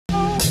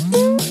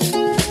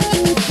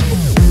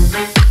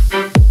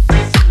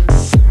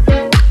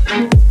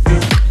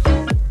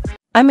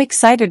I'm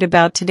excited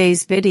about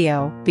today's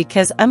video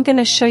because I'm going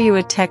to show you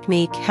a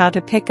technique how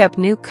to pick up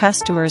new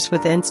customers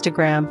with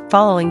Instagram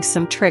following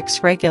some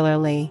tricks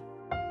regularly.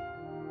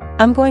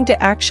 I'm going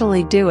to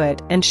actually do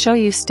it and show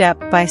you step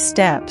by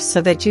step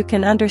so that you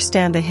can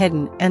understand the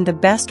hidden and the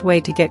best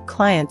way to get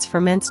clients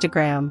from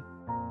Instagram.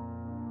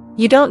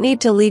 You don't need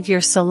to leave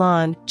your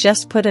salon,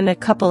 just put in a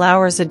couple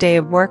hours a day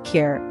of work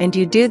here and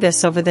you do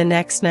this over the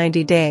next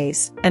 90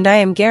 days, and I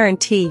am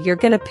guarantee you're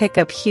gonna pick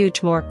up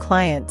huge more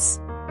clients.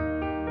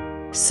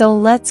 So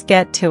let's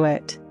get to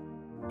it.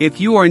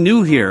 If you are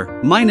new here,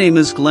 my name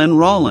is Glenn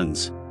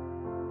Rollins.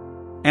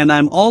 And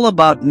I'm all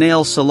about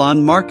nail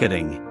salon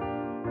marketing.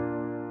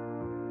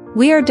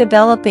 We are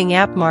developing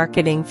app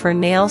marketing for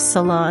nail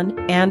salon,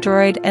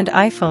 Android and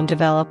iPhone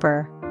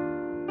developer.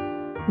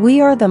 We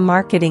are the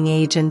marketing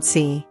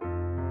agency,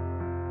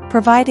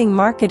 providing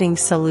marketing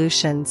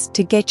solutions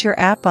to get your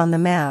app on the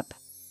map.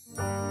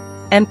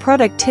 And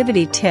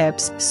productivity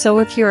tips, so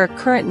if you're a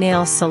current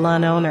nail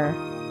salon owner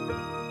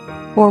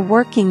or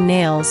working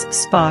nails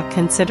spa,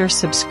 consider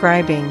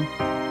subscribing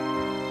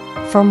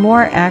for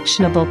more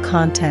actionable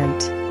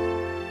content.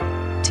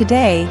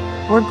 Today,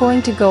 we're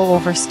going to go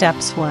over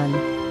steps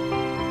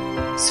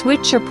 1.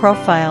 Switch your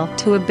profile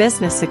to a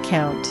business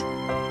account.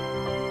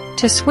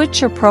 To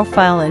switch your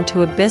profile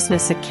into a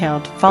business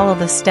account, follow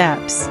the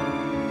steps.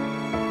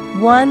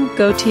 1.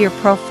 Go to your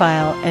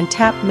profile and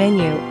tap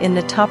Menu in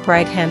the top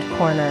right-hand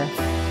corner.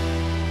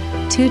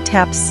 2.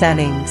 Tap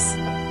Settings.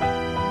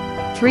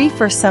 3.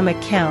 For some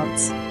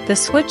accounts, the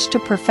Switch to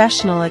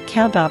Professional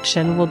Account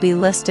option will be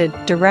listed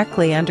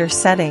directly under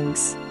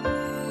Settings.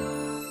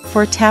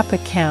 4. Tap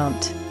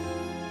Account.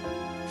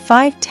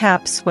 5.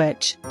 Tap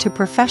Switch to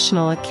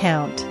Professional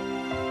Account.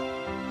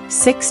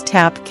 6.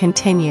 Tap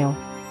Continue.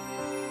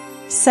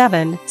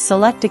 7.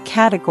 Select a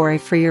category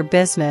for your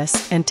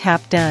business and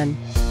tap Done.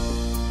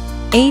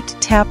 8.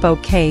 Tap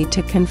OK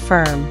to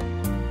confirm.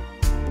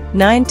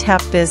 9.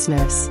 Tap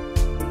Business.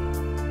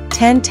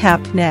 10.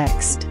 Tap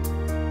Next.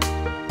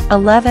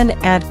 11.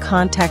 Add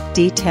contact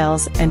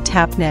details and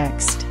tap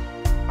Next.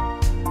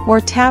 Or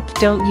tap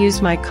Don't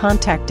use my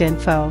contact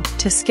info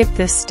to skip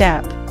this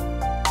step.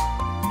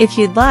 If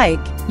you'd like,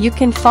 you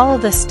can follow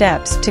the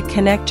steps to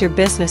connect your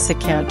business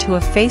account to a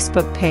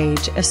Facebook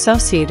page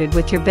associated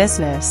with your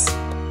business.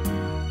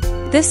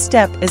 This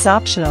step is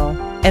optional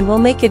and will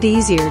make it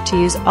easier to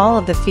use all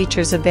of the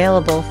features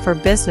available for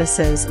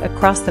businesses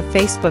across the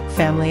Facebook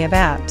family of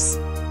apps.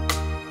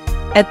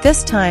 At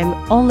this time,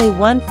 only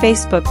one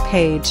Facebook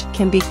page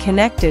can be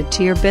connected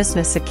to your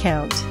business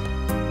account.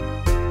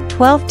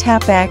 12.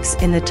 Tap X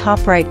in the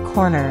top right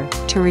corner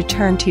to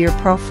return to your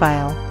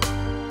profile.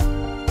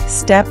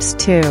 Steps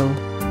 2.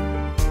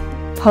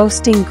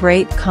 Posting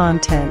great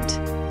content.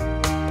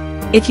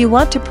 If you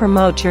want to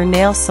promote your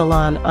nail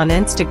salon on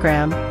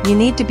Instagram, you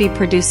need to be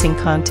producing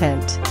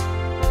content.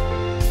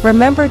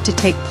 Remember to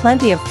take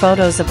plenty of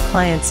photos of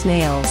clients'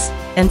 nails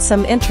and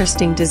some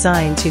interesting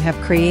designs you have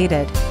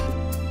created.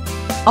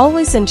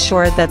 Always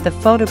ensure that the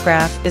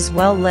photograph is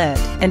well lit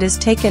and is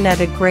taken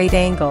at a great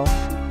angle.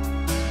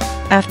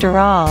 After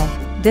all,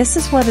 this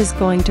is what is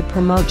going to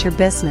promote your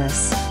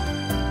business.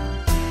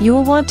 You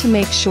will want to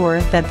make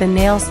sure that the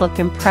nails look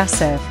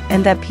impressive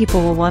and that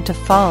people will want to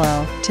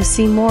follow to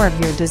see more of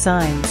your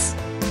designs.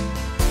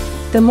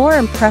 The more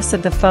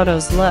impressive the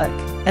photos look,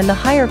 and the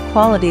higher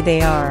quality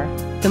they are,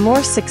 the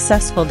more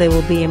successful they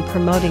will be in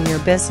promoting your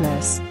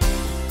business.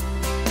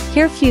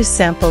 Here few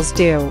samples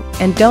do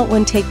and don't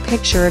when take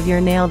picture of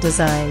your nail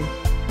design.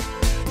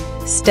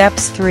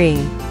 Steps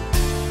 3.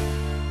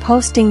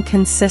 Posting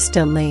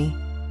consistently.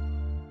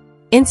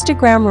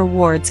 Instagram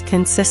rewards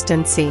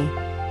consistency.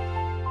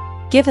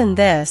 Given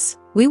this,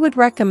 we would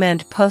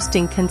recommend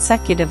posting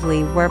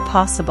consecutively where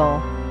possible.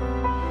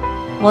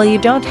 While you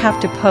don't have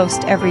to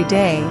post every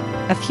day,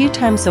 a few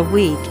times a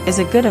week is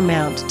a good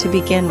amount to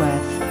begin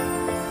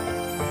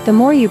with. The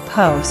more you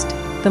post,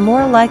 the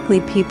more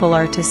likely people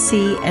are to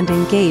see and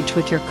engage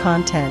with your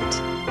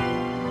content.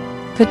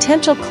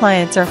 Potential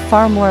clients are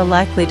far more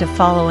likely to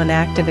follow an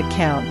active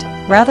account,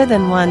 rather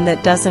than one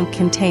that doesn't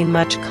contain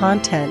much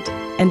content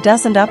and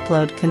doesn't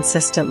upload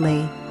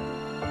consistently.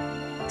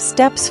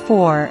 Steps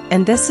 4,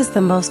 and this is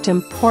the most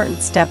important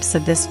steps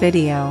of this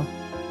video.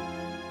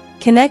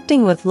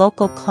 Connecting with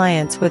local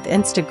clients with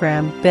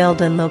Instagram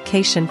build and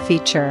location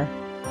feature.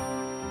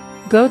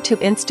 Go to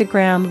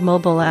Instagram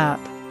mobile app.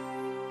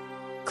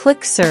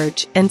 Click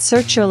search and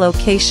search your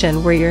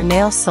location where your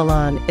nail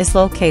salon is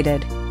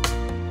located.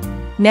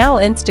 Now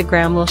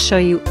Instagram will show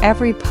you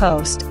every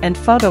post and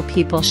photo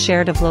people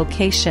shared of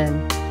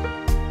location.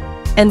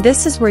 And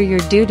this is where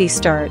your duty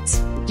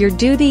starts. Your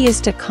duty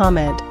is to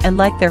comment and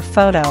like their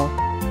photo.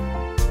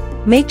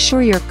 Make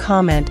sure your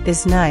comment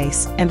is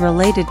nice and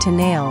related to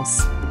nails.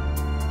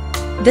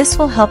 This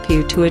will help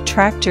you to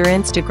attract your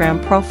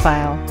Instagram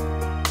profile.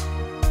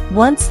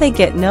 Once they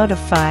get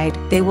notified,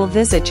 they will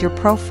visit your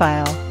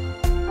profile.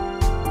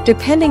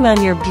 Depending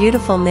on your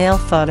beautiful nail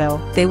photo,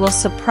 they will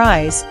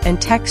surprise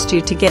and text you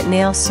to get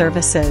nail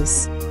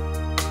services.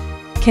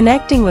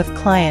 Connecting with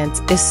clients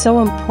is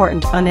so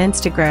important on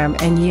Instagram,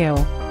 and you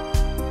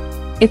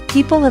If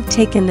people have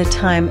taken the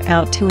time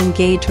out to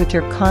engage with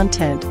your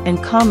content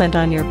and comment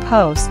on your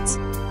posts,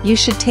 you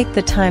should take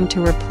the time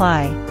to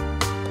reply.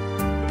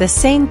 The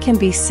same can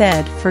be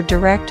said for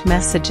direct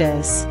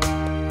messages.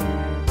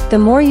 The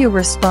more you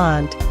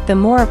respond, the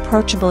more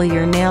approachable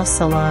your nail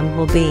salon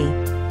will be.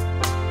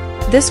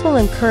 This will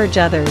encourage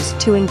others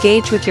to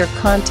engage with your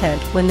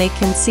content when they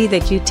can see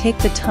that you take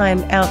the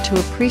time out to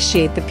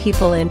appreciate the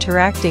people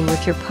interacting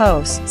with your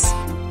posts.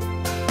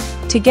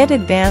 To get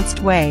advanced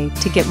way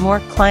to get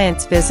more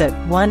clients, visit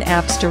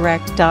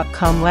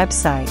oneappsdirect.com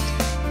website.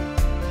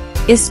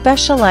 Is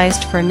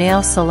specialized for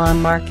nail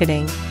salon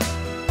marketing.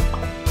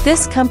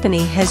 This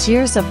company has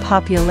years of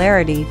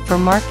popularity for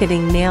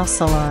marketing nail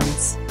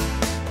salons.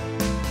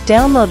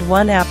 Download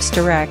One Apps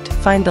Direct,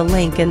 find the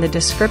link in the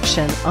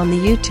description on the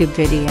YouTube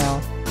video.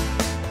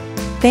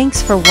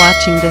 Thanks for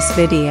watching this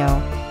video.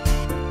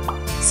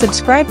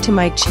 Subscribe to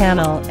my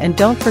channel and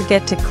don't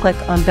forget to click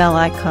on bell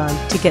icon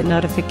to get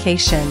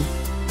notification.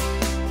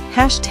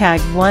 Hashtag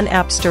One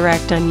Apps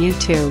Direct on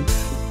YouTube.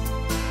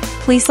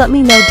 Please let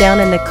me know down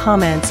in the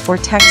comments or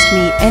text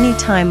me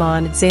anytime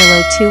on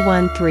Zalo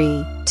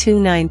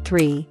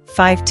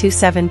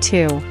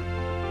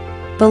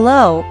 213-293-5272.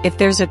 Below if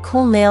there's a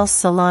cool nail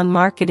salon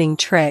marketing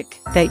trick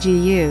that you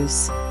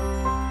use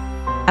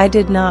I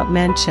did not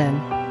mention.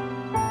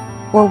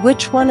 Or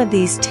which one of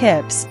these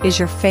tips is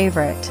your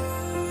favorite.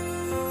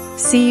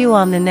 See you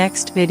on the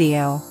next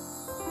video.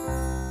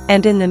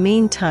 And in the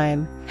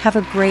meantime, have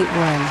a great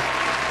one.